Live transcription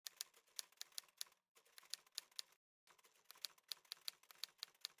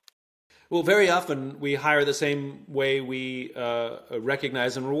Well, very often we hire the same way we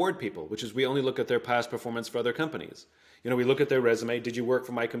recognize and reward people, which is we only look at their past performance for other companies. We look at their resume. Did you work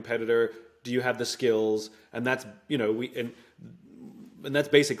for my competitor? Do you have the skills? And that's, and that's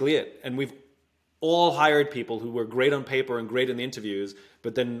basically it. And we've all hired people who were great on paper and great in the interviews,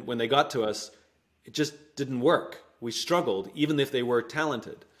 but then when they got to us, it just didn't work. We struggled, even if they were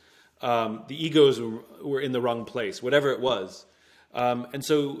talented. The egos were in the wrong place, whatever it was. And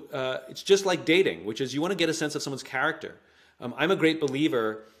so it's just like dating, which is you want to get a sense of someone's character. I'm a great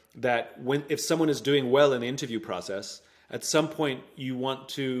believer that if someone is doing well in the interview process, at some point you want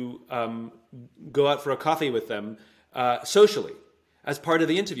to go out for a coffee with them socially as part of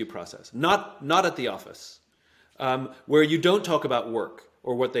the interview process, not at the office, where you don't talk about work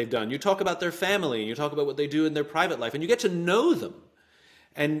or what they've done. You talk about their family, and you talk about what they do in their private life, and you get to know them.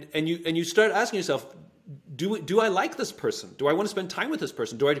 And you start asking yourself, do I like this person? Do I want to spend time with this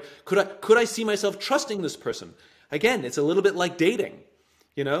person? Could I see myself trusting this person? Again, it's a little bit like dating,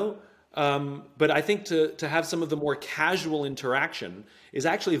 but I think to have some of the more casual interaction is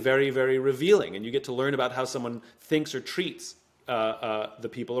actually very, very revealing, and you get to learn about how someone thinks or treats the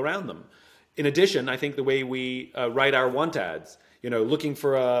people around them. In addition, I think the way we write our want ads, looking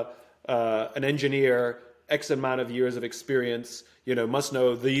for an engineer, X amount of years of experience, must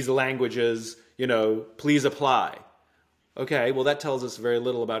know these languages, please apply. Okay, well, that tells us very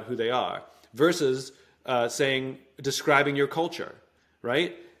little about who they are. Versus describing your culture,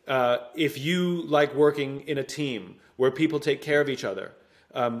 right? If you like working in a team where people take care of each other,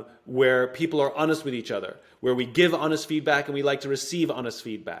 where people are honest with each other, where we give honest feedback and we like to receive honest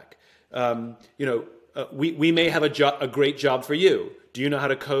feedback, we may have a great job for you. Do you know how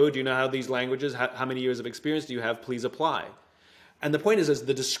to code? Do you know how these languages? How many years of experience do you have? Please apply. And the point is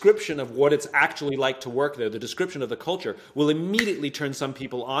the description of what it's actually like to work there, the description of the culture, will immediately turn some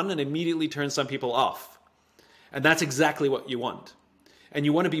people on and immediately turn some people off. And that's exactly what you want. And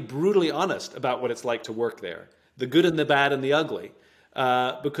you want to be brutally honest about what it's like to work there, the good and the bad and the ugly,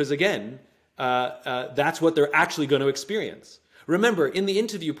 because again, that's what they're actually going to experience. Remember, in the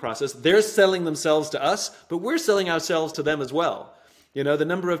interview process, they're selling themselves to us, but we're selling ourselves to them as well. The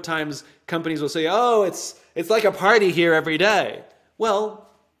number of times companies will say, oh, it's like a party here every day. Well,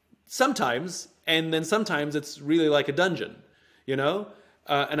 sometimes, and then sometimes it's really like a dungeon,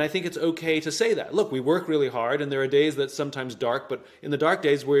 and I think it's okay to say that. Look, we work really hard, and there are days that's sometimes dark, but in the dark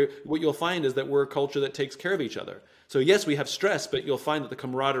days, what you'll find is that we're a culture that takes care of each other. So yes, we have stress, but you'll find that the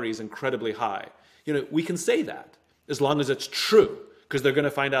camaraderie is incredibly high. We can say that as long as it's true, because they're going to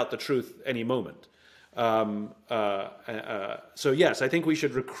find out the truth any moment. So yes, I think we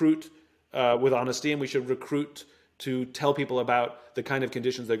should recruit with honesty, and we should recruit to tell people about the kind of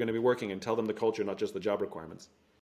conditions they're going to be working in, tell them the culture, not just the job requirements.